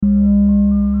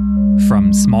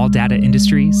From Small Data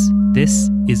Industries, this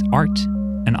is Art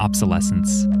and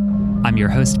Obsolescence. I'm your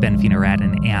host, Ben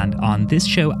Fina-Radin, and on this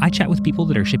show, I chat with people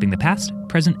that are shaping the past,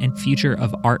 present, and future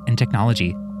of art and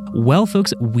technology. Well,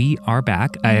 folks, we are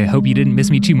back. I hope you didn't miss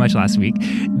me too much last week.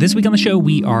 This week on the show,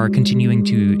 we are continuing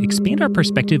to expand our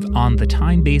perspective on the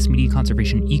time-based media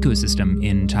conservation ecosystem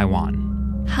in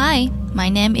Taiwan. Hi, my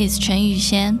name is Chen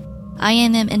Yuxian. I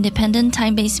am an independent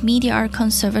time-based media art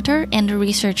conservator and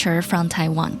researcher from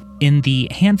Taiwan. In the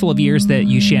handful of years that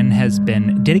Yuxian has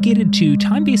been dedicated to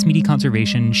time-based media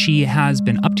conservation, she has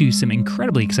been up to some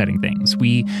incredibly exciting things.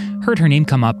 We heard her name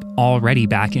come up already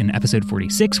back in episode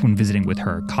 46 when visiting with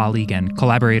her colleague and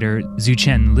collaborator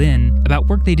Zuchen Lin about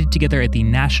work they did together at the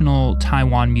National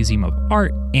Taiwan Museum of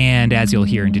Art. And as you'll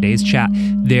hear in today's chat,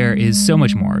 there is so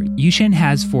much more. Yuxian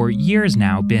has for years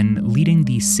now been leading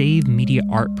the Save Media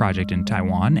Art project in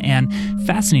Taiwan, and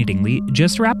fascinatingly,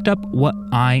 just wrapped up what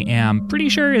I am pretty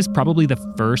sure is probably the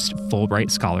first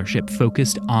Fulbright scholarship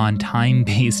focused on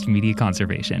time-based media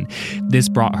conservation. This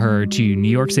brought her to New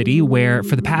York City, where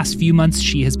for the past few months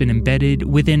she has been embedded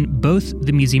within both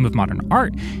the Museum of Modern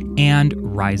Art and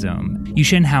Rhizome.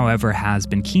 Yuxian, however, has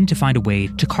been keen to find a way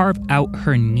to carve out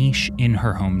her niche in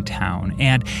her hometown.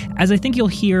 And as I think you'll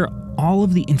hear, all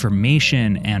of the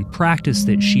information and practice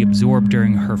that she absorbed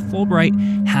during her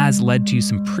Fulbright has led to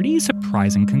some pretty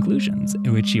surprising conclusions,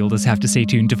 which you'll just have to stay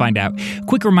tuned to find out.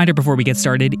 Quick reminder before we get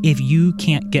started, if you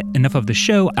can't get enough of the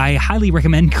show, I highly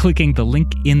recommend clicking the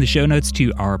link in the show notes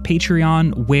to our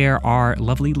Patreon, where our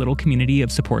lovely little community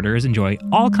of supporters enjoy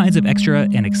all kinds of extra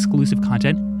and exclusive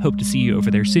content. Hope to see you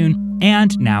over there soon.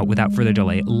 And now, without further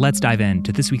delay, let's dive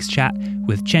into this week's chat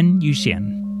with Chen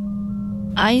Yuxian.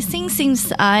 I think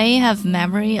since I have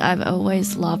memory, I've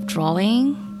always loved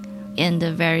drawing. In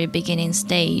the very beginning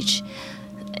stage,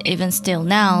 even still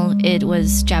now, it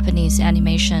was Japanese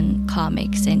animation,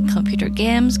 comics, and computer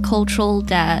games, cultural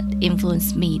that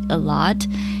influenced me a lot,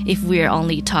 if we're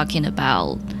only talking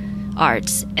about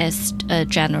arts as a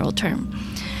general term.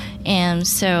 And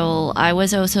so I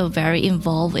was also very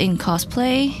involved in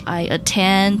cosplay. I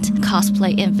attend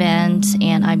cosplay events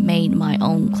and I made my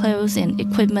own clothes and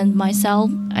equipment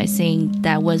myself. I think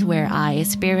that was where I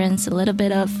experienced a little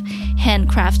bit of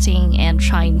handcrafting and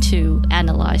trying to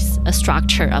analyze a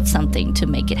structure of something to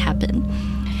make it happen.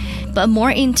 But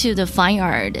more into the fine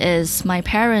art is my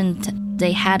parents,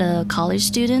 they had a college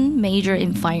student major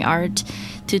in fine art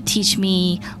to teach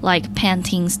me like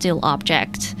painting still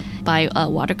objects by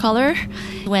watercolor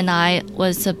when I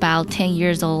was about 10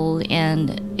 years old,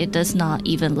 and it does not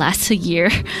even last a year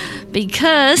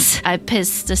because I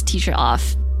pissed this teacher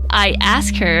off. I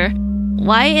asked her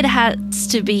why it has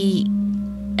to be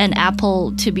an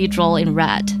apple to be drawn in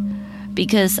red,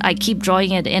 because I keep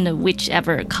drawing it in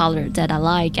whichever color that I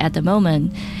like at the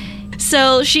moment.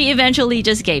 So she eventually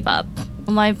just gave up.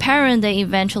 My parents, they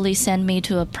eventually sent me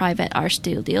to a private art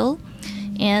studio,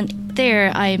 and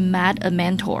there I met a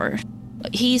mentor.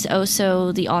 He's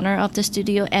also the owner of the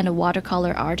studio and a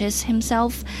watercolor artist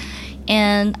himself.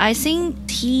 And I think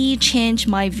he changed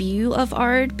my view of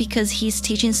art because his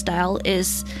teaching style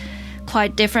is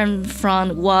quite different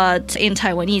from what in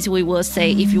Taiwanese we will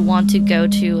say if you want to go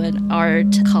to an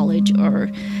art college or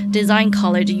design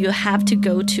college, you have to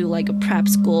go to like a prep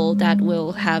school that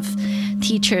will have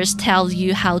teachers tell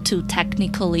you how to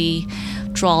technically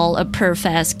draw a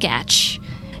perfect sketch.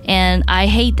 And I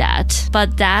hate that.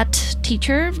 But that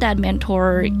teacher, that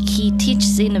mentor, he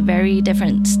teaches in a very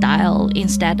different style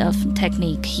instead of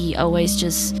technique. He always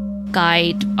just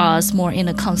guide us more in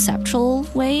a conceptual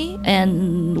way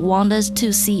and want us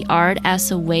to see art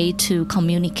as a way to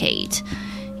communicate.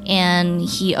 And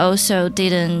he also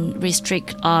didn't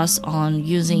restrict us on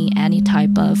using any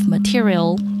type of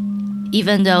material,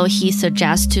 even though he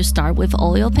suggests to start with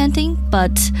oil painting,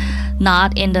 but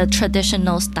not in the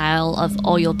traditional style of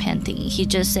oil painting. He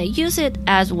just say use it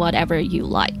as whatever you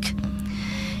like.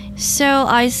 So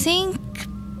I think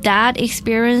that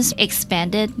experience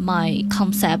expanded my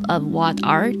concept of what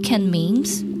art can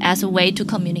mean as a way to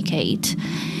communicate.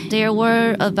 There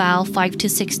were about 5 to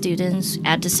 6 students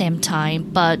at the same time,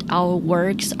 but our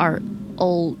works are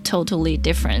all totally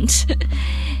different.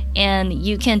 And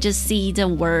you can just see the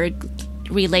work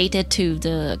related to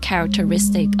the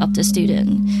characteristic of the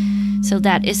student. So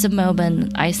that is a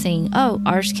moment I think,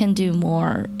 art can do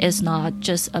more. It's not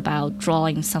just about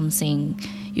drawing something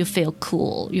you feel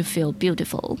cool, you feel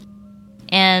beautiful.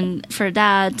 And for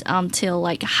that, until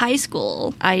like high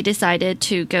school, I decided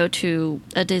to go to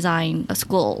a design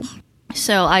school.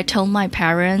 So I told my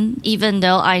parents, even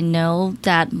though I know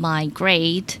that my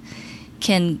grade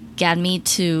can get me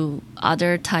to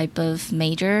other type of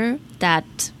major,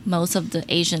 that most of the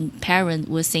Asian parents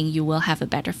would think you will have a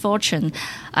better fortune,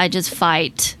 I just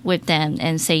fight with them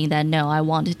and saying that no, I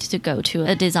wanted to go to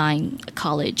a design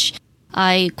college.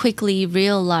 I quickly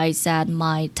realized that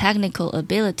my technical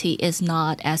ability is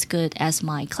not as good as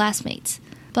my classmates.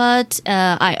 But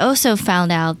I also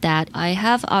found out that I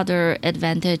have other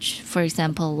advantage. For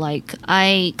example, like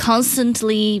I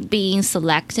constantly being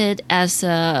selected as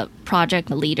a project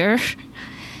leader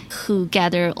who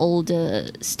gather all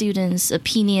the students'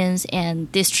 opinions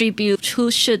and distribute who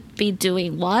should be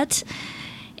doing what.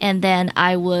 And then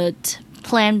I would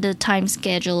plan the time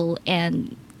schedule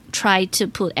and try to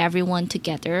put everyone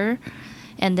together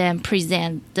and then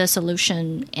present the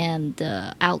solution and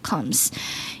the outcomes.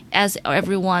 As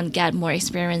everyone got more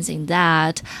experience in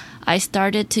that, I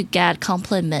started to get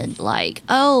compliment like,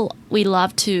 oh, we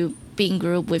love to be in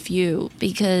group with you,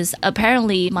 because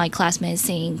apparently my classmates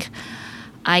think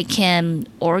I can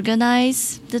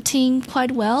organize the team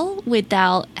quite well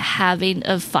without having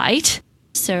a fight.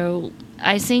 So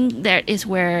I think that is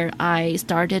where I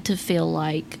started to feel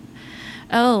like,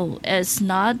 oh, it's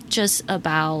not just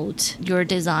about your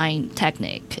design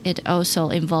technique. It also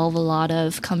involves a lot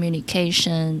of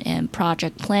communication and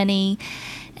project planning.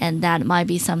 And that might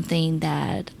be something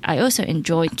that I also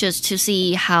enjoy, just to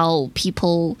see how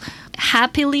people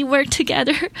happily work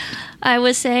together, I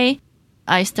would say.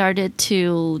 I started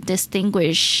to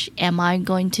distinguish, am I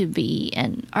going to be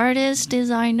an artist,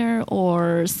 designer,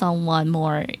 or someone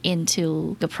more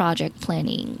into the project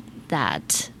planning,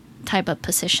 that type of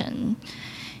position.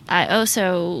 I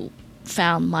also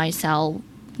found myself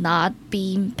not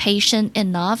being patient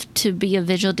enough to be a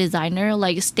visual designer,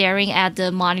 like staring at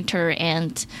the monitor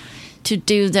and to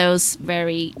do those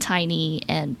very tiny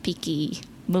and picky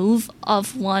move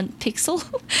of 1 pixel.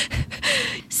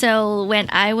 So when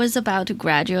I was about to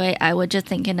graduate, I was just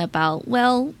thinking about,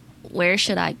 well, where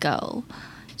should I go?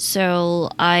 So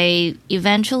I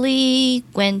eventually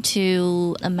went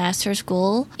to a master's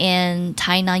school in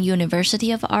Tainan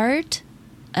University of Art,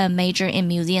 a major in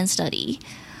museum study.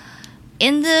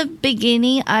 In the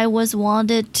beginning, I was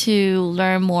wanted to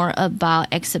learn more about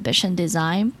exhibition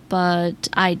design, but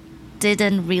I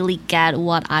didn't really get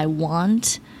what I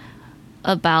want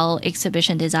about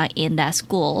exhibition design in that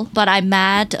school. But I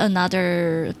met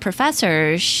another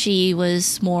professor. She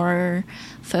was more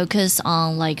focused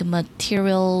on like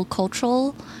material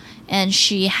cultural, and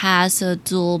she has a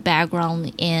dual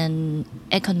background in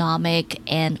economic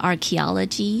and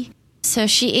archaeology. So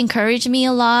she encouraged me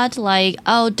a lot, like,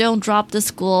 oh, don't drop the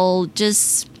school,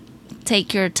 just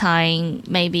take your time,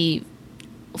 maybe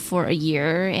for a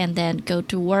year, and then go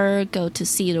to work, go to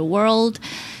see the world.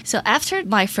 So after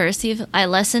my first year, I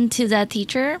listened to that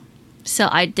teacher. So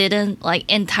I didn't like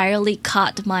entirely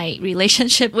cut my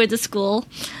relationship with the school.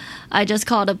 I just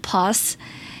called a pause.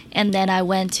 And then I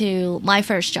went to my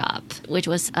first job, which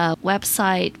was a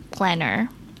website planner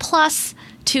plus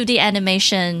 2D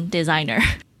animation designer.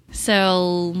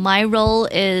 So my role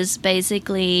is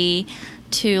basically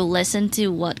to listen to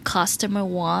what customer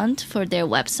want for their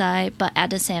website, but at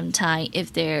the same time,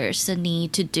 if there's a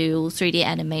need to do 3D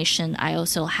animation, I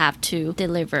also have to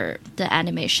deliver the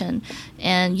animation.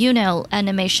 And you know,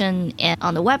 animation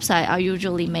on the website are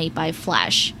usually made by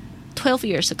Flash 12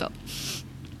 years ago.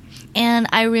 And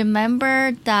I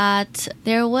remember that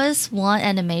there was one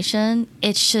animation,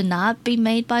 it should not be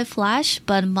made by Flash,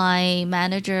 but my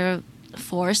manager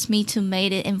forced me to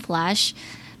make it in Flash,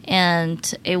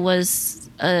 and it was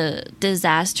a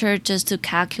disaster just to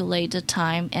calculate the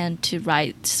time and to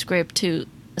write script to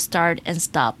start and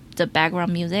stop the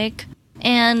background music.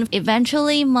 And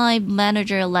eventually my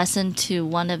manager listened to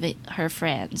one of her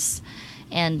friends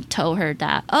and told her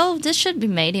that, oh, this should be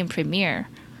made in Premiere.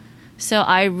 So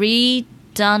I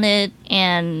redone it,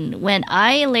 and when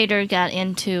I later got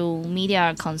into media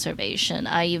art conservation,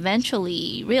 I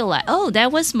eventually realized, oh,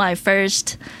 that was my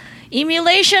first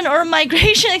emulation or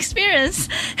migration experience.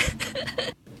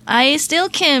 I still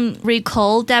can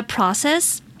recall that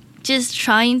process, just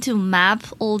trying to map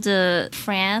all the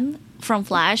frame from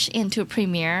Flash into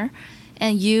Premiere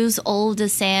and use all the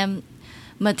same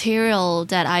material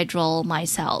that I draw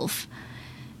myself.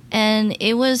 And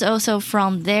it was also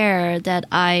from there that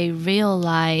I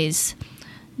realized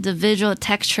the visual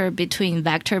texture between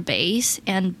vector-based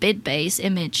and bit-based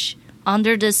image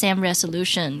under the same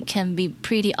resolution can be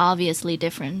pretty obviously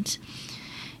different.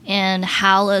 And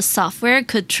how a software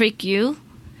could trick you.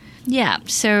 Yeah,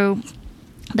 so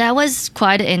that was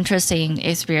quite an interesting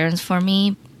experience for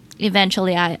me.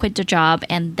 Eventually, I quit the job,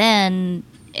 and then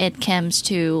it comes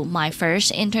to my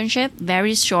first internship,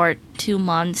 very short, 2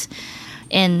 months,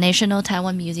 in National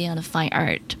Taiwan Museum of Fine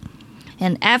Art.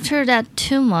 And after that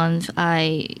 2 months,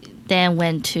 I then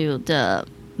went to the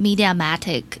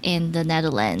Mediamatic in the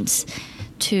Netherlands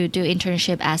to do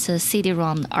internship as a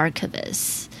CD-ROM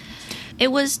archivist.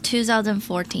 It was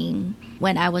 2014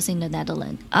 when I was in the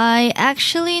Netherlands. I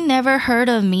actually never heard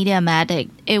of Mediamatic.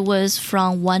 It was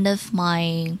from one of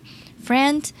my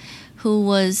friends who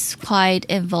was quite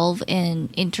involved in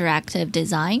interactive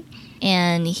design.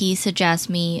 And he suggests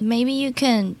me, maybe you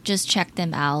can just check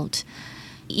them out.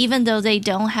 Even though they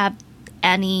don't have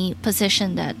any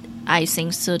position that I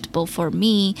think suitable for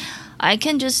me, I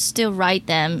can just still write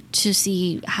them to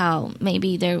see how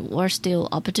maybe there were still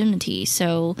opportunities.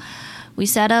 So we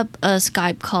set up a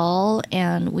Skype call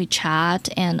and we chat,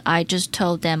 and I just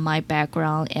told them my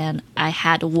background, and I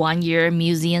had 1 year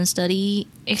museum study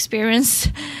experience.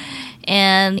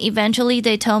 And eventually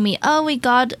they told me, oh, we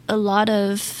got a lot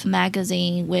of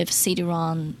magazine with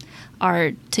CD-ROM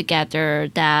art together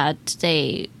that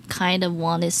they kind of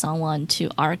wanted someone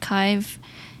to archive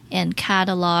and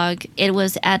catalog. It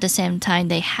was at the same time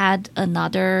they had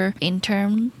another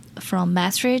intern from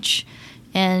Maastricht,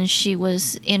 and she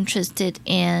was interested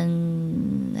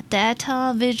in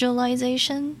data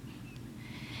visualization.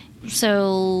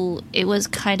 So it was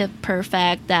kind of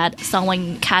perfect that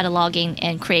someone cataloging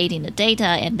and creating the data,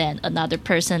 and then another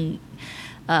person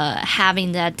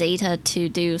having that data to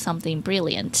do something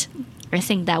brilliant. I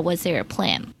think that was their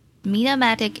plan.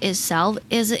 Mediamatic itself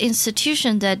is an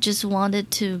institution that just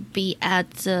wanted to be at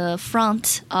the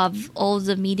front of all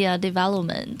the media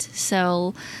development.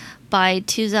 So by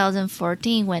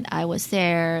 2014, when I was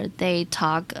there, they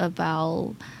talk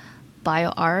about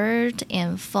bioart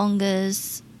and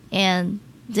fungus, and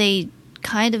they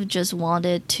kind of just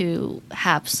wanted to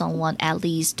have someone at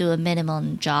least do a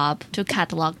minimum job to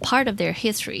catalog part of their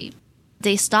history.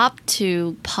 They stopped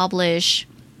to publish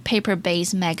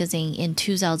paper-based magazine in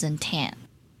 2010.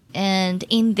 And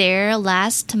in their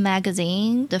last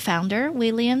magazine, the founder,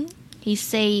 William, he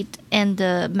said in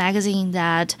the magazine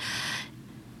that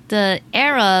the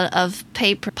era of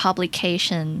paper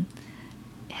publication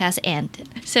has ended.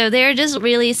 So they're just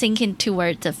really thinking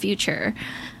toward the future.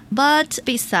 But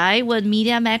besides what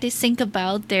Mediamatic think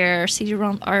about their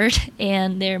CD-ROM art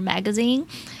and their magazine,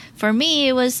 for me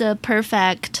it was a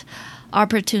perfect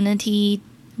opportunity.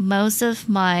 Most of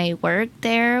my work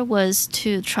there was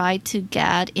to try to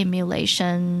get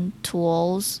emulation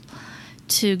tools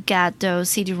to get those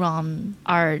CD-ROM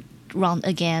art run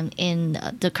again in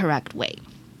the correct way.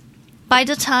 By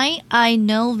the time, I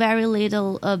know very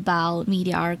little about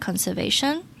media art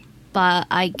conservation, but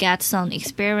I get some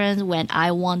experience when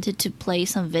I wanted to play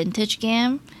some vintage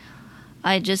game.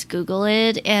 I just Google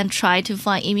it and try to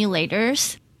find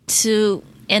emulators to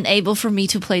enable for me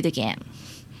to play the game.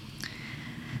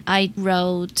 I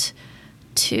wrote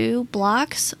 2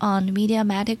 blogs on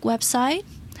Mediamatic website.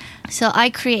 So I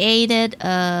created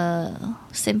a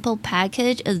simple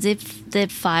package, a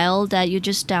zip file that you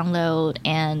just download,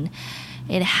 and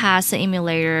it has an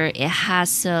emulator, it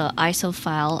has an ISO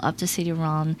file of the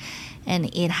CD-ROM,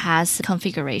 and it has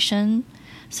configuration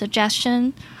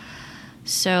suggestion.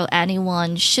 So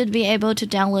anyone should be able to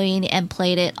download it and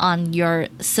play it on your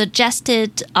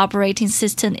suggested operating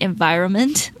system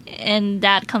environment in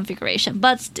that configuration.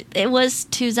 But it was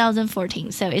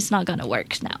 2014, so it's not going to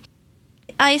work now.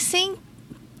 I think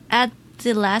at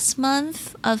the last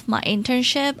month of my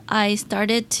internship, I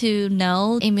started to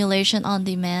know emulation on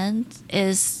demand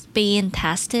is being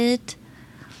tested,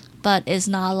 but it's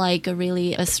not like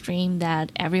really a stream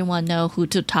that everyone know who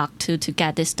to talk to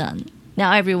get this done.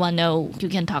 Now everyone know you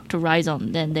can talk to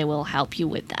Rhizome, then they will help you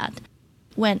with that.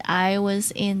 When I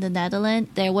was in the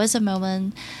Netherlands, there was a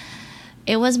moment,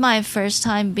 it was my first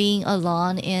time being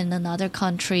alone in another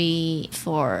country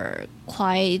for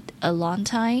quite a long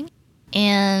time.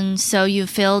 And so you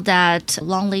feel that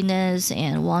loneliness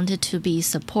and wanted to be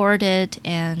supported.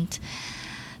 And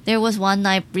there was one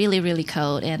night really, really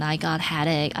cold and I got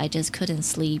headache. I just couldn't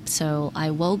sleep. So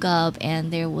I woke up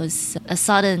and there was a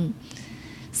sudden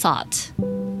thought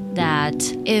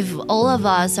that if all of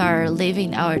us are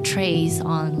leaving our trace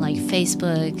on like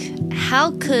Facebook,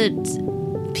 how could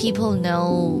people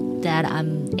know that I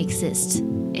exist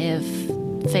if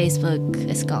Facebook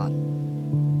is gone?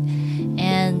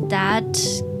 And that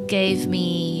gave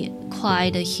me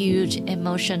quite a huge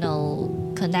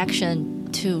emotional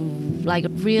connection to like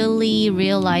really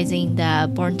realizing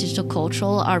that born digital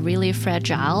cultural are really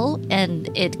fragile and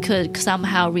it could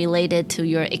somehow relate it to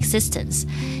your existence.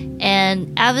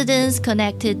 And evidence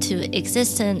connected to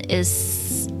existence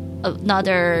is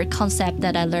another concept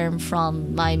that I learned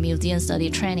from my museum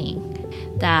study training.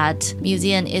 that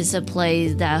museum is a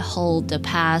place that holds the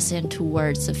past and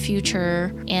towards the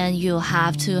future, and you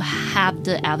have to have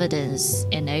the evidence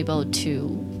and able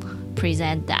to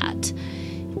present that.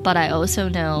 But I also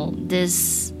know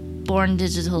this born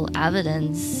digital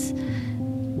evidence,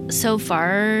 so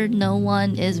far no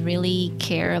one is really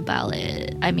care about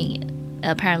it. I mean,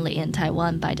 apparently in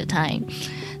Taiwan by the time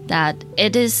that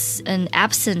it is an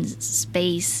absent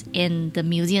space in the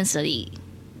museum study,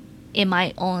 in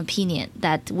my own opinion,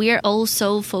 that we are all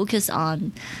so focused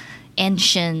on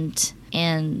ancient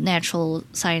and natural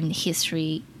science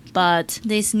history, but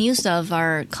these new stuff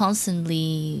are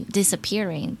constantly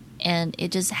disappearing, and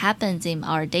it just happens in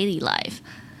our daily life.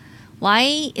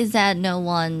 Why is that no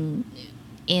one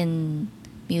in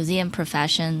museum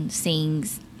profession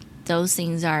thinks those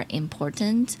things are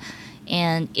important?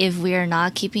 And if we are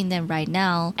not keeping them right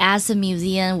now, as a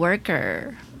museum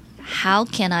worker, how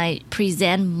can I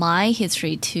present my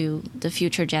history to the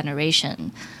future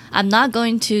generation? I'm not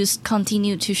going to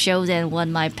continue to show them what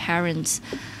my parents'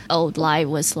 old life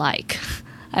was like.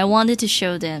 I wanted to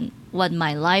show them what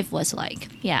my life was like.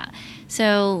 Yeah.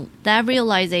 So that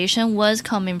realization was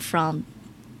coming from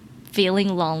feeling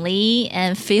lonely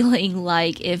and feeling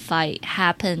like if I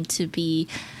happen to be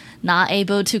not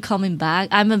able to coming back,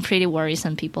 I'm a pretty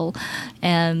worrisome people.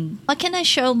 And what can I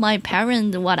show my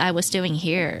parents what I was doing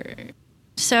here?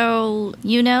 So,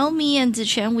 me and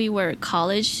Ziquan, we were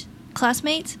college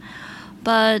classmates,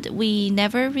 but we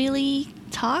never really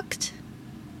talked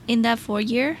in that 4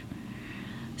 year.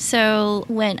 So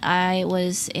when I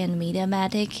was in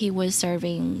Mediamatic, he was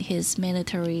serving his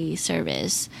military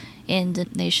service in the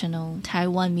National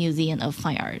Taiwan Museum of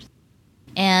Fine Arts.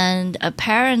 And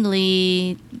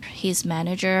apparently his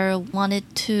manager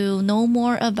wanted to know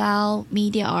more about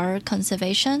media art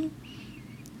conservation.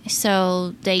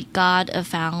 So they got a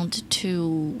fund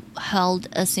to hold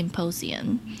a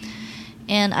symposium.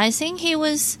 And I think he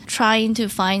was trying to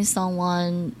find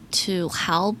someone to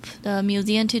help the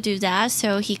museum to do that.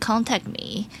 So he contacted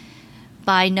me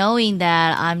by knowing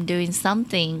that I'm doing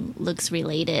something looks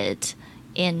related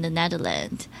in the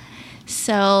Netherlands.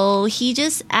 So he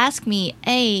just asked me,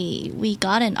 hey, we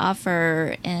got an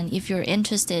offer, and if you're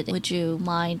interested, would you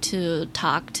mind to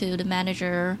talk to the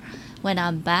manager when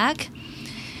I'm back?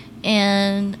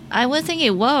 And I was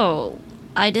thinking, whoa,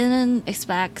 I didn't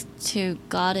expect to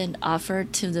got an offer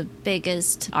to the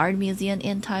biggest art museum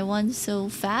in Taiwan so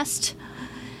fast.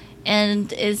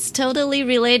 And it's totally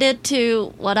related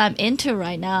to what I'm into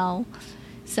right now.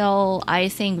 So I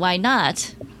think, why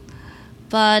not?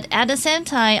 But at the same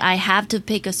time, I have to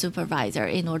pick a supervisor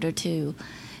in order to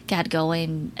get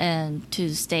going and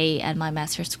to stay at my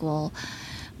master's school.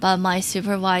 But my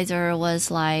supervisor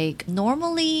was like,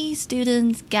 normally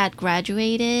students get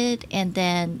graduated and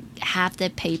then have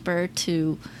the paper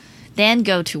to then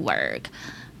go to work.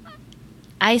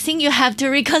 I think you have to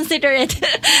reconsider it.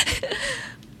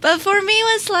 But for me,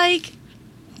 it was like,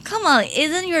 come on,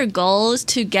 isn't your goals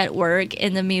to get work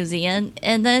in the museum?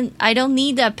 And then I don't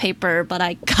need that paper, but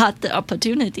I got the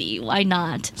opportunity. Why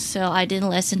not? So I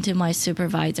didn't listen to my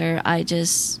supervisor. I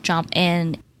just jumped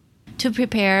in. To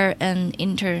prepare an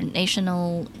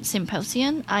international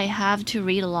symposium, I have to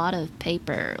read a lot of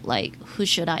paper, like who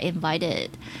should I invite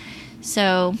it.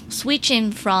 So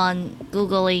switching from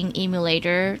Googling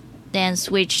emulator, then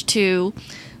switch to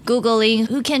Googling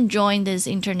who can join this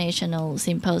international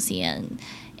symposium.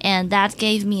 And that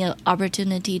gave me an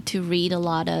opportunity to read a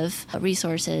lot of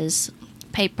resources,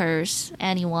 papers,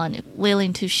 anyone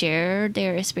willing to share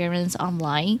their experience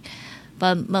online,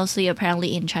 but mostly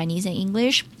apparently in Chinese and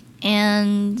English.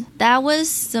 And that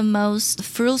was the most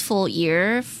fruitful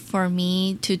year for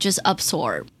me to just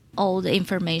absorb all the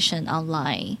information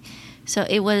online. So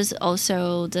it was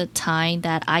also the time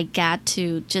that I got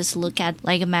to just look at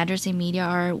like a Matters in Media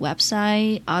Art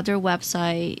website, other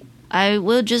website. I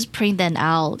will just print them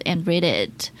out and read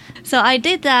it. So I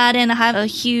did that, and I have a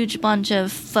huge bunch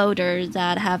of folders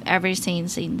that have everything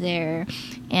in there.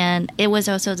 And it was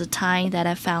also the time that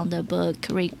I found the book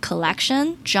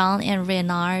Recollection. John and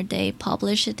Renard, they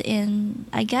published it in,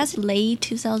 I guess, late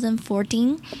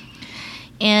 2014.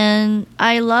 And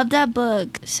I love that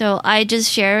book. So I just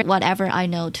share whatever I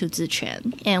know to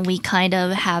Ziquan. And we kind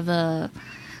of have a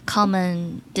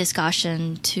common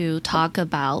discussion to talk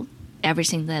about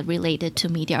everything that related to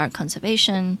media art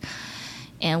conservation.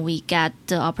 And we got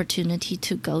the opportunity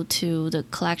to go to the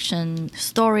collection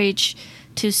storage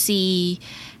to see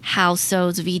how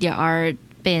those video art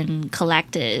been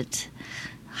collected,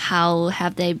 how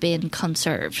have they been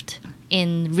conserved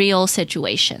in real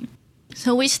situation.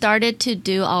 So we started to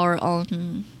do our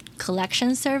own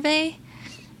collection survey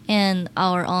and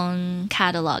our own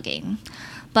cataloging.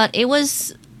 but it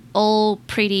was all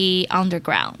pretty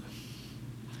underground.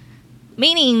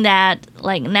 Meaning that,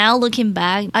 like, now looking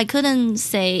back, I couldn't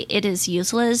say it is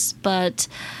useless, but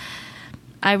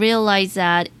I realized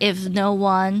that if no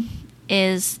one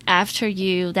is after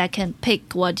you that can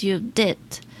pick what you did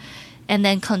and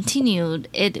then continued,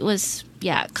 it was,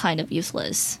 kind of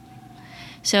useless.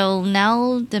 So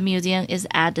now the museum is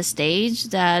at the stage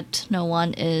that no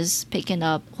one is picking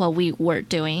up what we were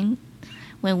doing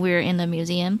when we were in the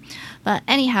museum. But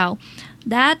anyhow,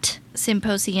 that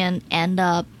symposium ended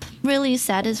up really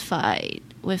satisfied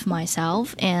with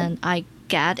myself, and I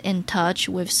got in touch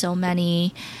with so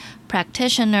many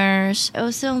practitioners.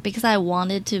 Also, because I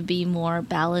wanted to be more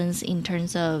balanced in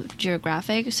terms of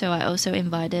geographic, so I also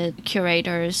invited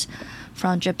curators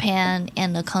from Japan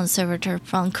and a conservator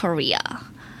from Korea.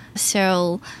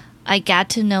 So I got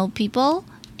to know people,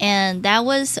 and that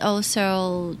was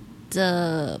also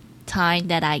the time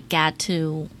that I got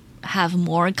to have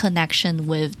more connection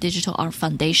with Digital Art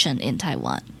Foundation in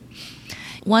Taiwan.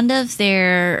 One of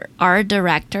their art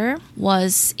director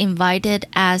was invited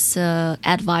as an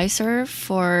advisor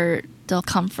for the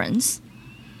conference.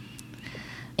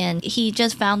 And he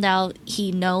just found out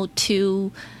he know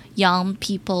 2 young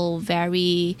people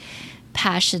very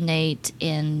passionate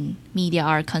in media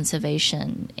art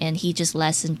conservation. And he just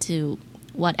listened to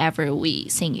whatever we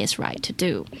think is right to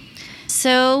do.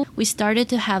 So we started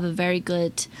to have a very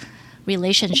good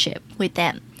relationship with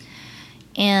them.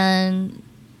 And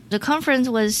the conference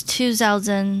was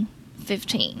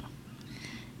 2015.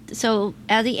 So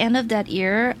at the end of that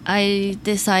year, I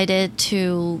decided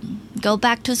to go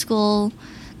back to school,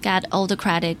 got all the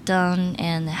credit done,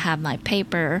 and have my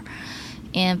paper.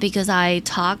 And because I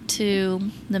talked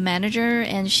to the manager,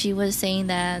 and she was saying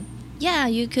that,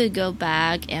 you could go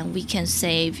back and we can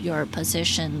save your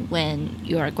position when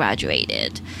you are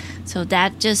graduated. So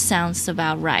that just sounds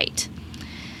about right.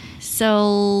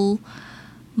 So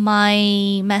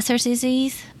my master's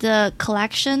thesis, the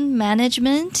collection,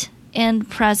 management, and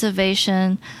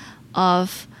preservation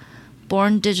of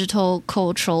Born Digital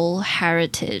Cultural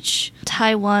Heritage,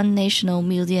 Taiwan National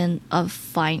Museum of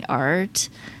Fine Art,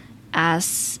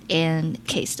 as a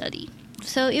case study.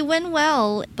 So it went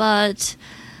well, but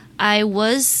I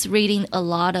was reading a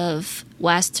lot of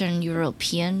Western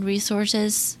European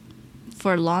resources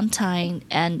for a long time,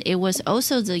 and it was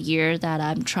also the year that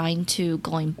I'm trying to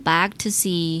going back to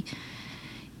see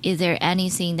is there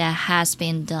anything that has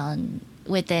been done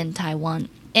within Taiwan.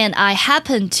 And I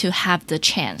happened to have the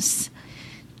chance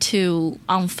to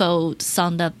unfold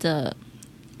some of the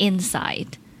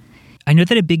insight. I know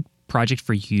that a big project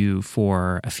for you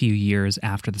for a few years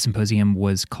after the symposium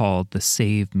was called the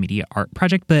Save Media Art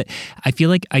Project, but I feel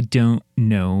like I don't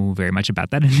know very much about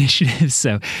that initiative,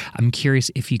 so I'm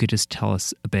curious if you could just tell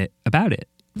us a bit about it.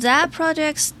 That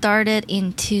project started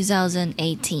in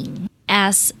 2018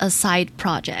 as a side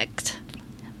project,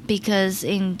 because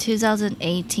in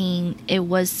 2018, it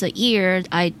was the year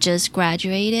I just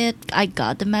graduated. I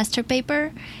got the master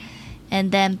paper,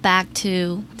 and then back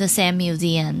to the same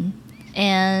museum.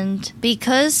 And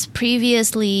because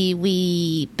previously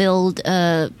we built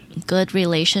a good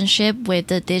relationship with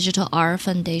the Digital Art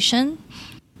Foundation,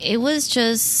 it was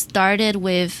just started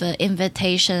with an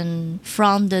invitation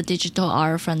from the Digital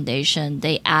Art Foundation.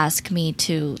 They asked me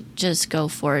to just go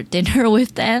for dinner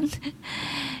with them.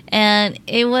 And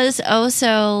it was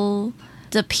also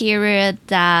the period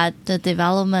that the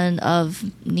development of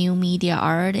new media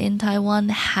art in Taiwan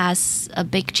has a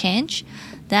big change.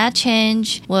 That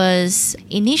change was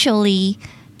initially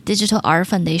Digital Art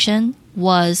Foundation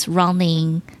was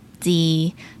running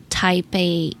the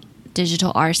Taipei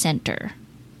Digital Art Center.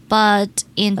 But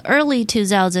in early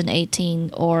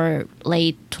 2018 or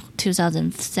late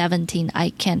 2017,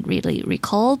 I can't really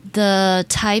recall, the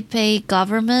Taipei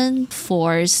government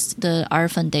forced the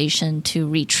Art Foundation to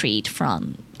retreat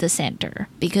from the center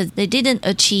because they didn't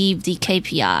achieve the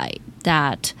KPI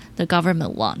that the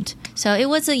government want. So it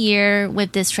was a year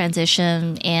with this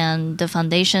transition, and the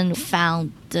foundation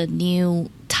found the new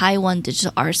Taiwan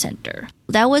Digital Art Center.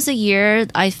 That was a year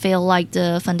I feel like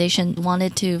the foundation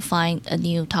wanted to find a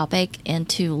new topic and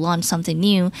to launch something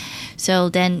new. So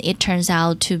then it turns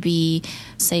out to be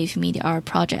Save Media Art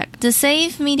Project. The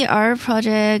Save Media Art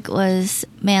Project was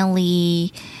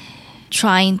mainly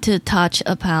trying to touch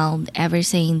upon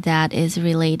everything that is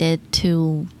related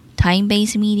to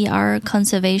time-based media art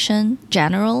conservation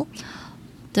general.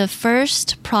 The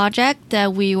first project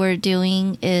that we were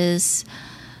doing is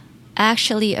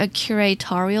actually a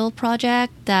curatorial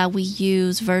project that we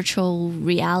use virtual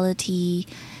reality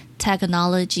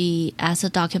technology as a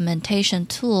documentation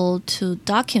tool to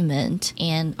document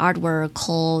an artwork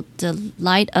called The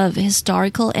Light of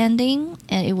Historical Ending.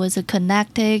 And it was a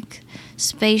kinetic,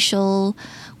 spatial,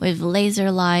 with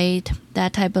laser light,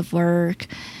 that type of work.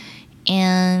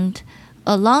 And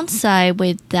alongside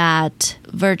with that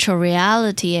virtual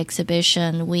reality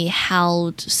exhibition, we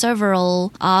held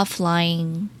several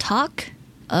offline talk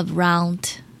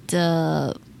around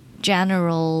the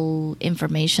general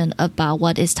information about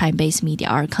what is time-based media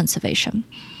art conservation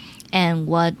and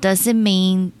what does it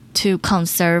mean to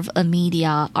conserve a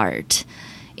media art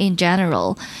in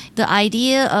general. The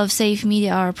idea of Safe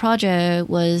Media Art Project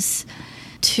was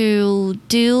to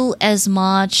do as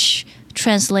much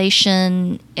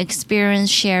translation,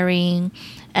 experience sharing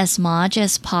as much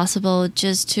as possible,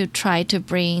 just to try to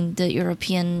bring the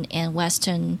European and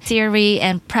Western theory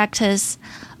and practice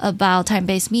about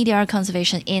time-based media art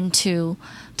conservation into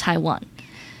Taiwan.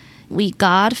 We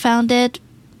got funded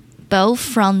both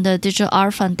from the Digital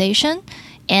Art Foundation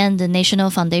and the National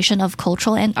Foundation of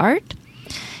Culture and Art.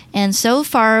 And so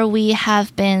far, we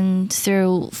have been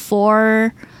through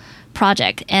 4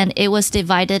 projects, and it was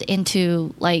divided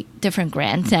into like different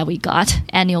grants that we got,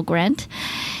 annual grant.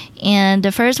 And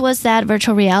the first was that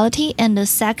virtual reality, and the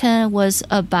second was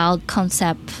about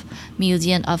concept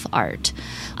museum of art.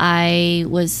 I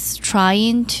was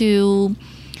trying to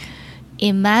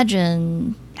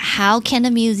imagine how can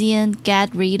a museum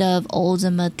get rid of all the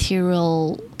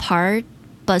material part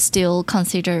but still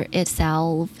consider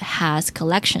itself has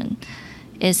collection.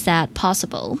 Is that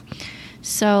possible?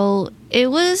 So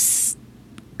it was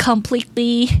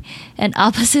completely an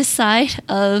opposite side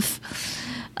of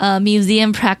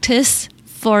museum practice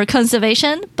for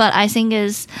conservation, but I think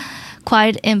it's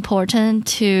quite important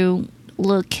to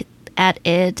look at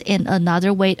it in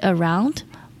another way around,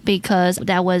 because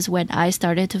that was when I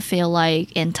started to feel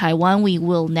like in Taiwan we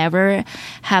will never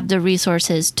have the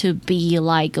resources to be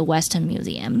like a Western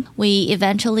museum. We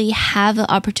eventually have an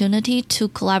opportunity to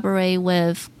collaborate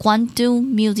with Gwangdu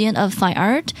Museum of Fine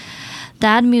Art.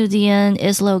 That museum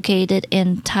is located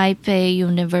in Taipei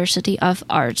University of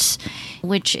Arts,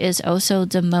 which is also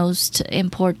the most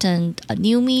important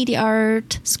new media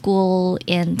art school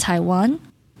in Taiwan.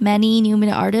 Many new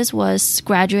media artists was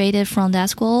graduated from that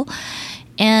school.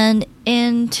 And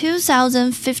in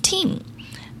 2015,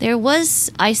 there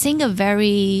was, I think, a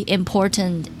very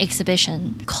important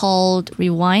exhibition called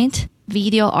Rewind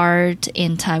Video Art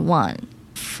in Taiwan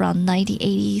from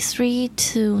 1983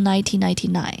 to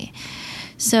 1999.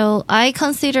 So I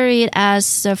consider it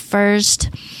as the first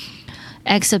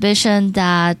exhibition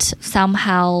that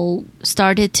somehow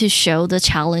started to show the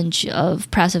challenge of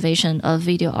preservation of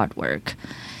video artwork.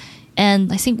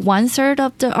 And I think 1/3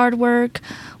 of the artwork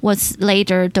was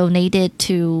later donated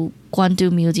to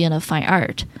Gwangdu Museum of Fine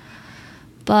Art.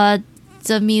 But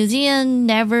the museum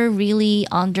never really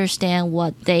understand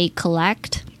what they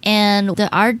collect. And the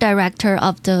art director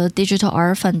of the Digital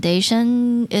Art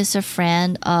Foundation is a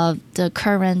friend of the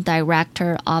current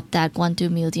director of that Gwangdu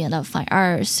Museum of Fine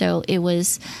Art. So it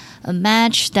was a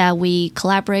match that we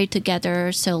collaborate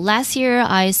together. So last year,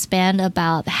 I spent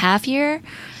about half year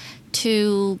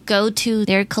to go to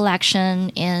their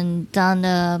collection and done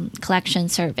a collection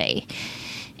survey.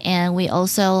 And we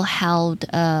also held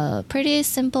a pretty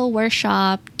simple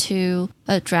workshop to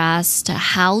address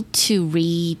how to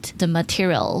read the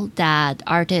material that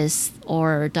artist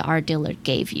or the art dealer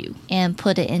gave you and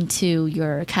put it into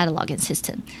your cataloging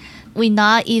system. We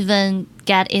not even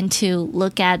get into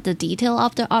look at the detail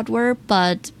of the artwork,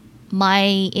 but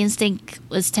my instinct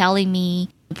was telling me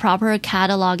proper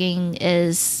cataloging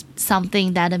is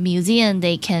something that a museum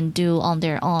they can do on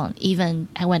their own, even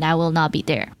when I will not be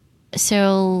there.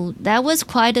 So that was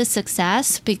quite a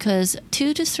success because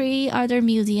 2 to 3 other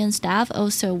museum staff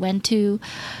also went to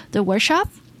the workshop.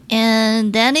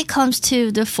 And then it comes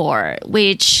to the 4,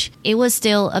 which it was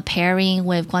still a pairing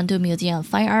with Gwangdu Museum of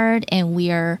Fine Art, and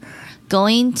we are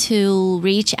going to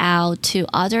reach out to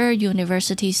other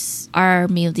universities or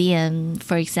museum.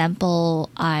 For example,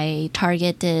 I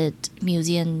targeted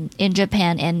museum in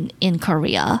Japan and in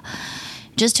Korea,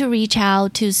 just to reach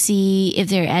out to see if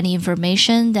there any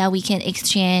information that we can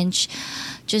exchange,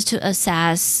 just to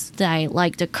assess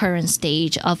the current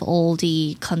stage of all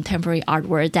the contemporary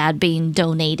artwork that being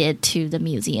donated to the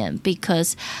museum,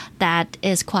 because that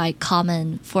is quite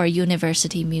common for a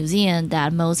university museum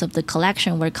that most of the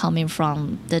collection were coming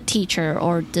from the teacher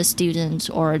or the students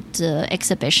or the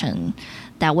exhibition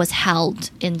that was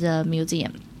held in the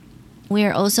museum. We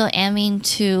are also aiming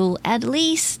to at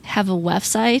least have a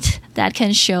website that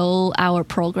can show our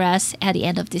progress at the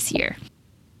end of this year.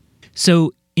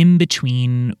 So in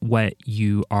between what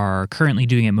you are currently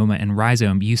doing at MoMA and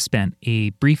Rhizome, you spent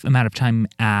a brief amount of time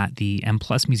at the M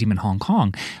Plus Museum in Hong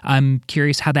Kong. I'm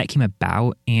curious how that came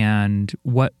about and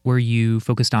what were you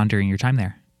focused on during your time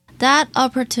there? That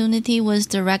opportunity was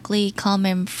directly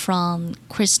coming from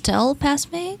Christelle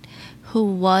Passmate, who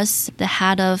was the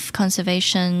head of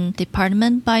conservation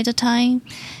department by the time.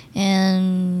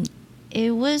 And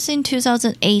it was in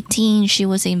 2018 she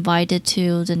was invited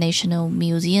to the National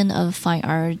Museum of Fine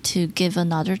Art to give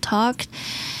another talk.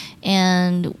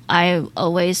 And I'm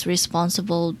always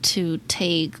responsible to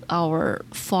take our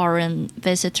foreign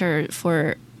visitor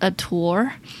for a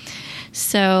tour.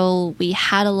 So we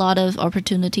had a lot of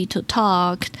opportunity to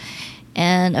talk.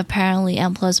 And apparently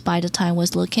M Plus by the time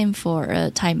was looking for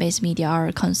a time-based media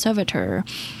art conservator.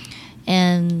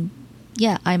 And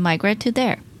yeah, I migrated to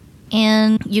there.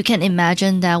 And you can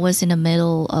imagine that was in the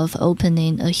middle of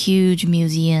opening a huge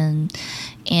museum.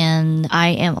 And I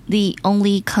am the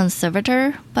only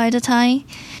conservator by the time.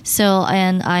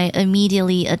 And I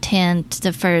immediately attend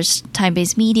the first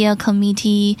time-based media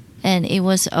committee. And it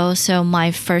was also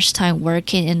my first time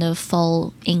working in a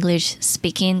full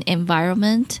English-speaking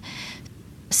environment.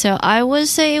 So I would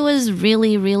say it was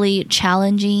really, really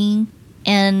challenging.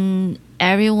 And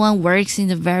everyone works in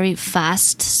a very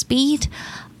fast speed.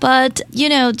 But,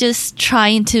 just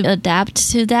trying to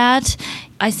adapt to that.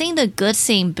 I think the good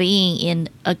thing being in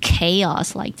a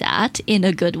chaos like that, in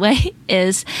a good way,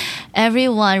 is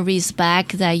everyone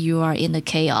respects that you are in the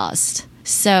chaos.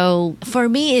 So for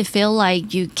me, it feels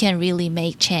like you can really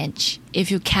make change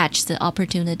if you catch the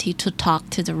opportunity to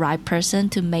talk to the right person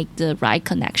to make the right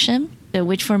connection,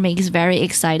 which for me is very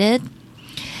excited.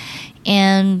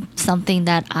 And something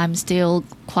that I'm still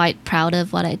quite proud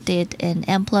of what I did in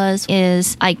M Plus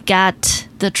is I got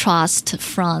the trust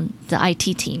from the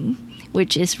IT team,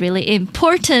 which is really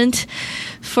important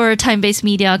for a time-based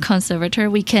media conservator.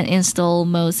 We can install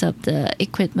most of the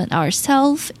equipment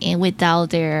ourselves and without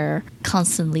their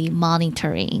constantly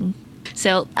monitoring.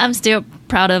 So I'm still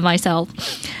proud of myself.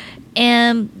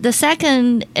 And the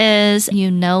second is,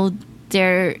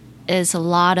 there is a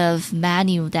lot of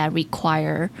menu that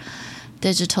require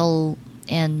digital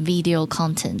and video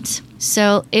content.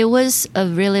 So it was a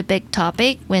really big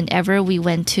topic whenever we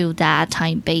went to that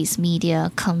time-based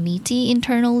media committee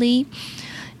internally.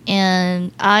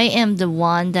 And I am the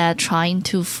one that trying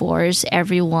to force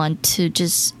everyone to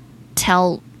just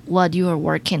tell what you are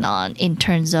working on in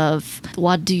terms of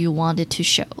what do you want it to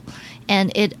show.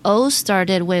 And it all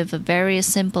started with a very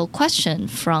simple question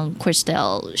from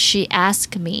Christelle. She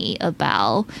asked me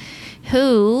about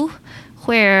who,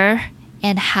 where,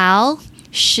 and how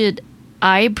should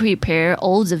I prepare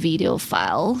all the video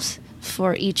files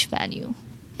for each venue.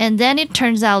 And then it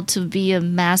turns out to be a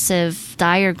massive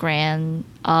diagram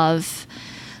of,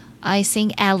 I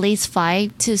think, at least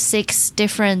 5 to 6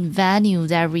 different venues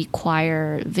that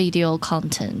require video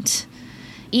content.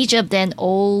 Each of them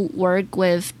all work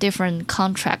with different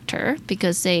contractor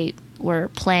because they were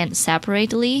planned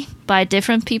separately by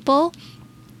different people.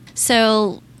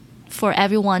 So for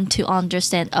everyone to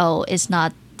understand, it's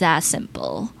not that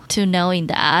simple to knowing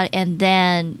that. And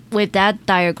then with that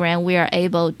diagram, we are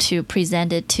able to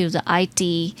present it to the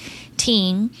IT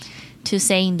team to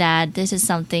saying that this is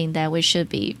something that we should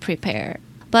be prepared.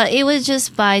 But it was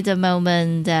just by the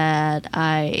moment that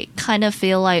I kind of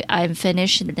feel like I'm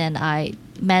finished, then I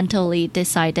mentally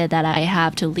decided that I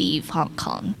have to leave Hong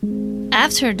Kong.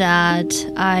 After that,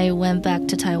 I went back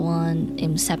to Taiwan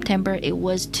in September. It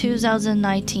was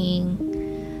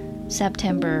 2019,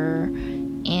 September.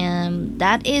 And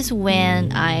that is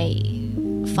when I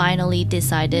finally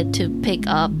decided to pick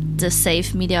up the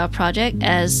Safe Media project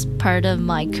as part of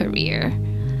my career.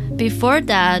 Before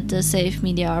that, the Safe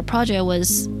Media project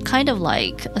was kind of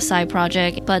like a side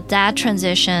project, but that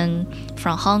transition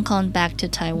from Hong Kong back to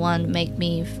Taiwan made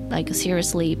me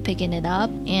seriously picking it up.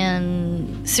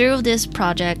 And through this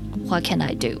project, what can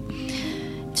I do?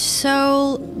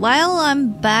 So while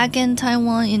I'm back in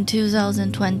Taiwan in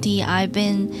 2020, I've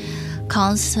been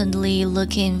constantly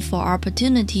looking for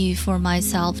opportunity for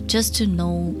myself just to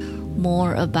know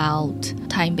more about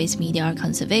time-based media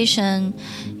conservation.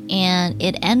 And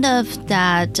it ended up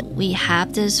that we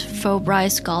have this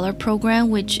Fulbright Scholar program,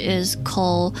 which is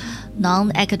called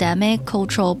Non-Academic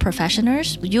Cultural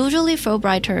Professionals. Usually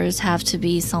Fulbrighters have to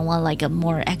be someone like a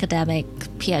more academic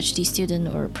PhD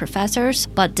student or professors,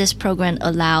 but this program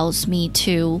allows me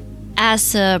to,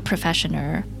 as a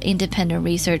professional, independent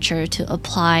researcher, to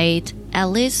apply at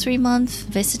least 3 months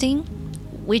visiting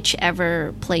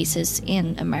whichever places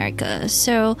in America.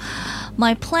 So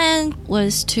my plan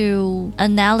was to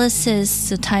analysis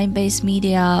the time-based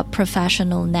media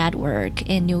professional network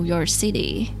in New York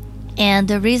City. And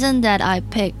the reason that I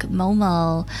picked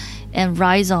MoMA and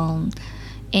Rhizome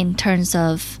in terms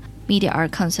of media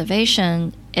art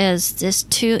conservation is this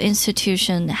two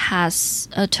institution has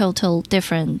a total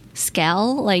different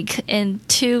scale, like in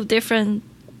two different,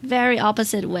 very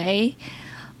opposite way.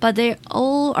 But they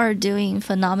all are doing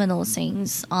phenomenal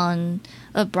things on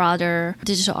a broader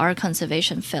digital art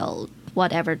conservation field,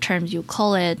 whatever terms you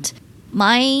call it.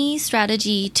 My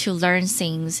strategy to learn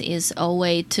things is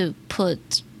always to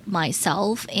put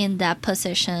myself in that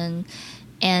position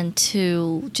and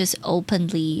to just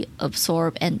openly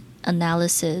absorb and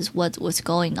analysis what was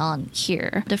going on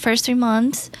here. The first 3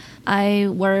 months, I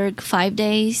work 5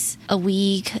 days a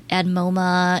week at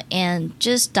MoMA and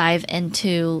just dive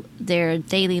into their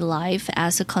daily life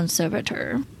as a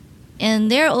conservator.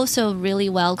 And they're also really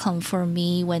welcome for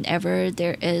me whenever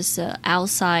there is an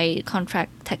outside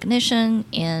contract technician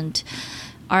and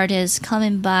artists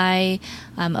coming by.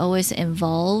 I'm always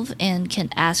involved and can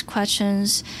ask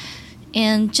questions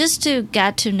and just to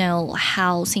get to know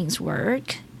how things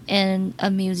work in a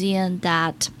museum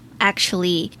that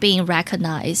actually being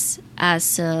recognized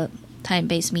as a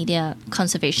time-based media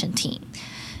conservation team.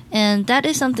 And that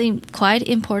is something quite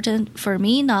important for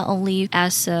me, not only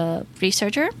as a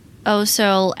researcher,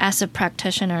 also as a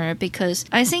practitioner, because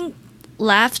I think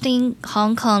leaving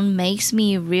Hong Kong makes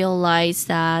me realize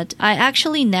that I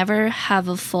actually never have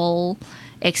a full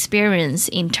experience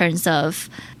in terms of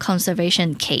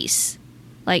conservation case.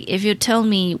 Like if you tell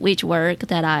me which work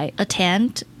that I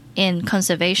attend in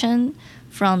conservation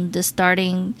from the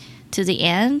starting to the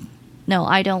end, no,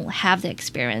 I don't have the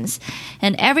experience.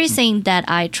 And everything that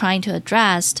I trying to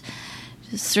address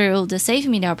through the Safe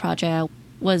Media project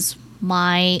was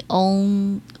my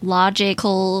own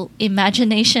logical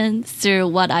imagination through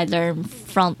what I learned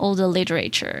from all the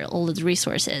literature, all the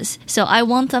resources. So I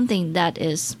want something that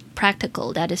is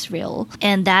practical, that is real,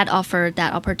 and that offer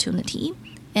that opportunity.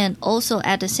 And also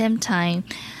at the same time,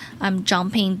 I'm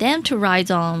jumping them to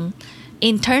Rhizome.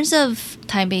 In terms of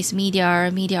time-based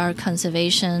media art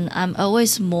conservation, I'm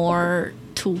always more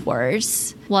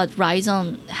towards what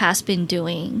Rhizome has been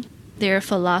doing. Their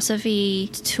philosophy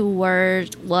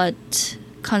toward what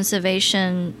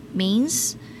conservation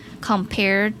means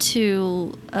compared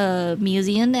to a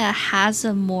museum that has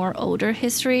a more older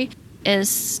history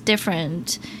is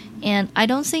different. And I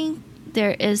don't think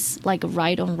there is like a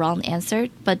right or wrong answer,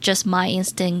 but just my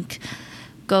instinct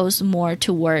goes more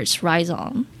towards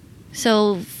Rhizome.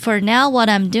 So for now, what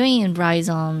I'm doing in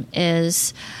Rhizome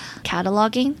is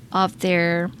cataloging of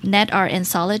their net art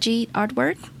anthology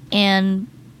artwork, and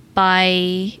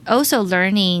by also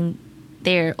learning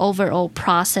their overall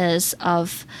process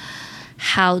of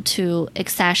how to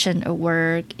accession a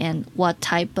work and what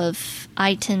type of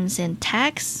items and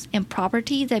tags and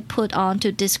property they put on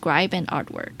to describe an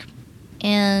artwork.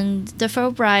 And the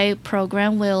Fulbright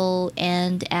program will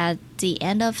end at the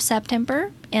end of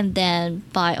September, and then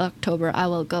by October I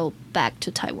will go back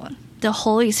to Taiwan. The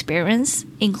whole experience,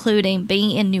 including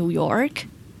being in New York,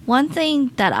 one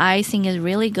thing that I think is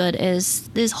really good is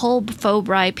this whole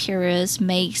Fulbright period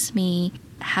makes me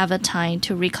have a time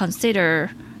to reconsider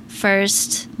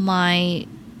first my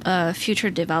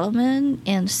future development,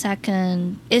 and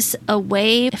second, it's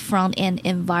away from an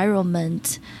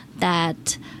environment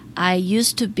that I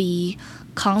used to be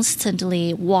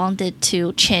constantly wanted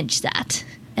to change that.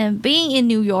 And being in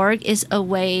New York is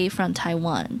away from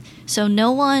Taiwan. So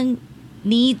no one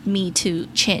need me to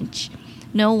change.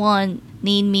 No one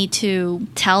need me to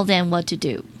tell them what to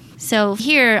do. So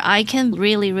here I can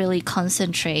really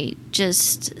concentrate,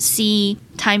 just see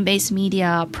time-based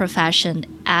media profession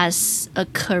as a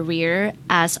career,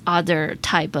 as other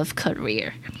type of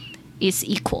career. It's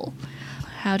equal.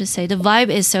 How to say, the vibe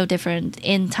is so different.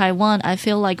 In Taiwan, I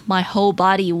feel like my whole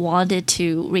body wanted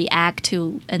to react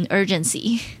to an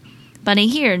urgency. But in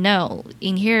here, no.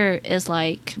 In here, it's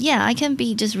like, yeah, I can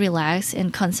be just relaxed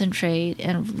and concentrate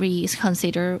and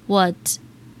reconsider what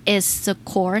is the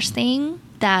core thing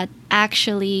that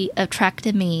actually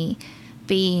attracted me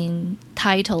being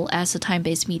titled as a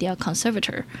time-based media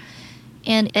conservator.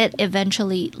 And it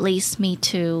eventually leads me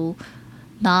to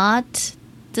not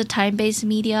the time-based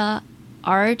media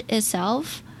art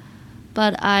itself,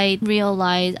 but I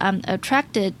realized I'm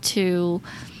attracted to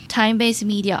time-based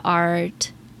media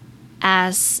art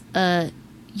as a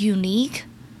unique,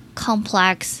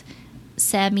 complex,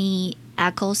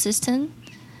 semi-ecosystem.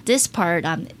 This part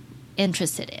I'm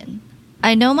interested in.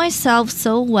 I know myself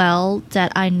so well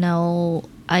that I know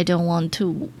I don't want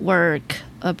to work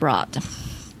abroad.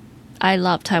 I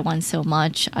love Taiwan so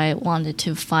much. I wanted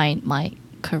to find my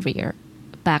career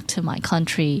back to my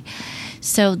country.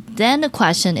 So then the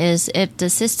question is, if the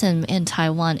system in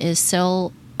Taiwan is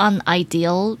so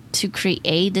unideal to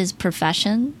create this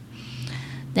profession,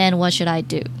 then what should I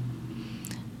do?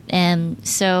 And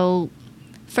so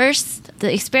first,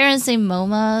 the experience in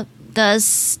MoMA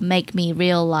does make me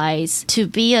realize to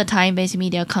be a time-based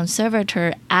media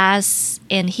conservator as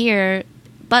in here,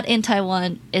 but in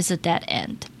Taiwan, is a dead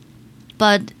end.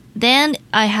 But then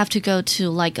I have to go to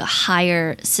like a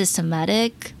higher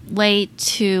systematic way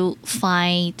to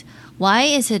find why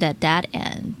is it at that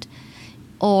end?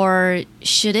 Or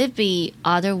should it be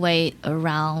other way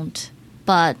around,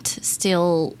 but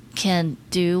still can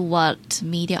do what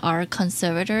media art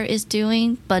conservator is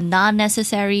doing, but not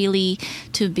necessarily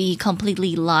to be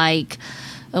completely like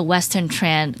a Western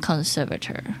trend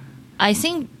conservator. I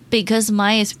think because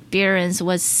my experience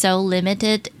was so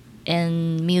limited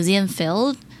in museum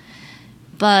field,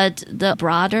 but the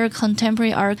broader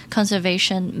contemporary art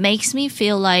conservation makes me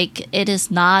feel like it is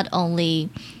not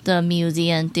only the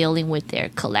museum dealing with their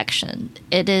collection.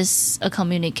 It is a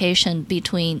communication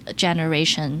between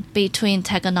generation, between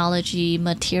technology,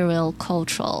 material,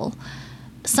 cultural,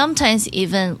 sometimes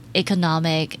even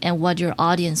economic, and what your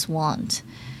audience want.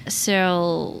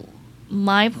 So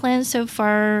my plan so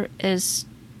far is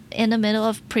in the middle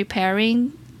of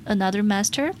preparing another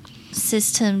master,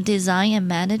 system design and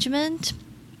management.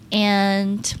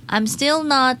 And I'm still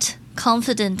not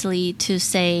confidently to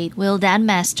say, will that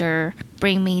master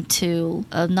bring me to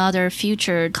another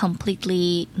future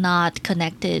completely not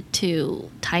connected to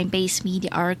time-based media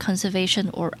art conservation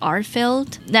or art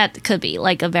field? That could be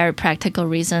like a very practical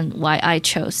reason why I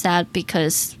chose that,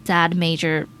 because that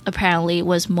major apparently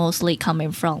was mostly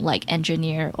coming from like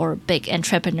engineer or big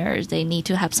entrepreneurs. They need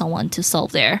to have someone to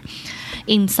solve their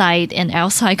inside and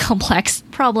outside complex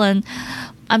problem.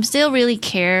 I'm still really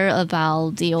care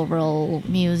about the overall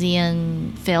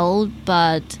museum field,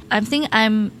 but I think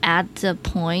I'm at the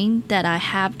point that I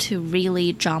have to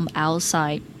really jump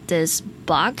outside this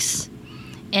box,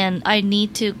 and I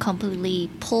need to completely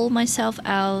pull myself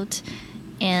out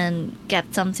and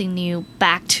get something new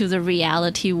back to the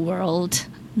reality world.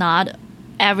 Not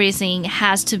everything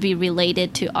has to be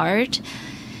related to art.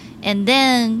 And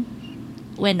then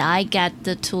when I get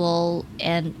the tool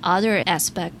and other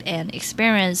aspect and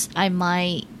experience, I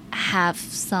might have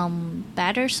some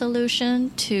better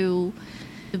solution to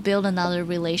build another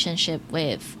relationship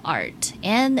with art,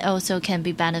 and also can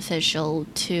be beneficial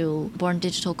to Born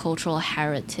Digital cultural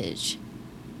heritage.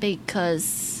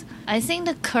 Because I think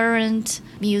the current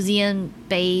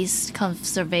museum-based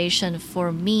conservation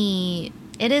for me,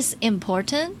 it is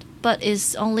important, but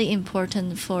it's only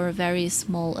important for a very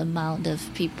small amount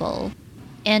of people.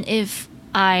 And if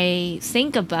I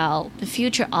think about the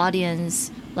future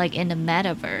audience, like in the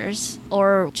metaverse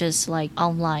or just like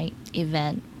online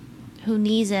event, who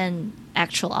needs an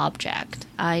actual object,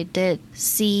 I did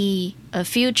see a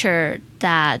future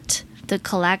that the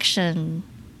collection,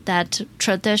 that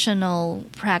traditional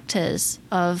practice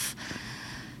of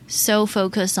so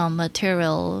focused on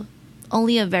material,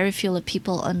 only a very few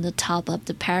people on the top of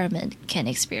the pyramid can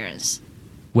experience.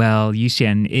 Well,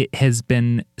 Yuxian, it has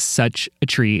been such a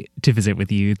treat to visit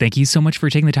with you. Thank you so much for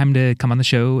taking the time to come on the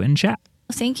show and chat.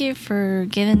 Thank you for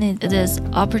giving me this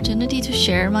opportunity to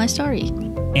share my story.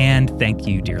 And thank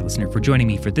you, dear listener, for joining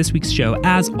me for this week's show.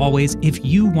 As always, if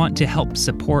you want to help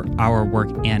support our work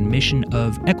and mission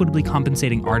of equitably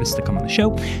compensating artists that come on the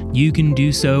show, you can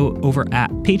do so over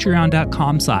at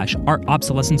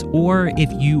patreon.com/artobsolescence. Or if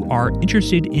you are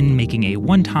interested in making a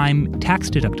one-time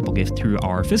tax-deductible gift through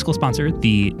our fiscal sponsor,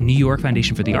 the New York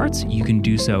Foundation for the Arts, you can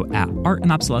do so at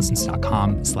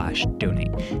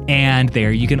artandobsolescence.com/donate. And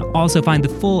there you can also find the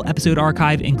full episode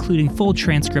archive, including full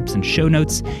transcripts and show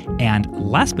notes. And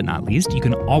last but not least, you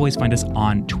can always find us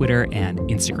on Twitter and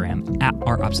Instagram at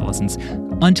artobsolescence.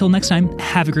 Until next time,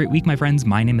 have a great week, my friends.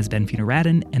 My name is Ben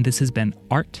Fina-Radin, and this has been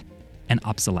Art and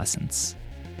Obsolescence.